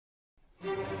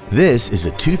This is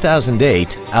a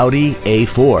 2008 Audi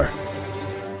A4.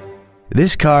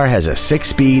 This car has a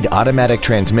 6-speed automatic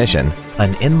transmission,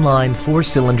 an inline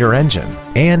 4-cylinder engine,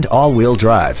 and all-wheel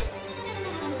drive.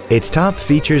 Its top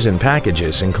features and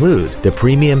packages include the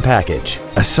premium package,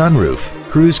 a sunroof,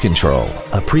 cruise control,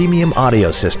 a premium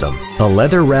audio system, a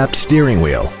leather-wrapped steering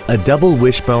wheel, a double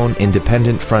wishbone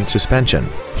independent front suspension,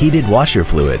 heated washer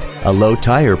fluid, a low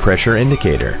tire pressure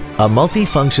indicator, a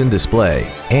multi-function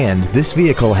display, and this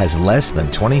vehicle has less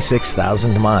than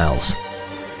 26,000 miles.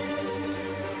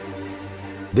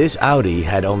 This Audi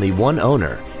had only one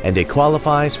owner, and it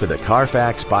qualifies for the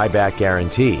Carfax buyback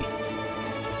guarantee.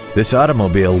 This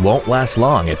automobile won't last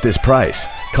long at this price.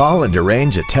 Call and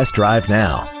arrange a test drive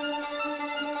now.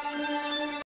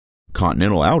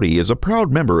 Continental Audi is a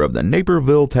proud member of the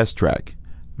Naperville Test Track.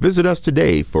 Visit us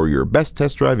today for your best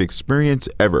test drive experience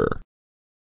ever.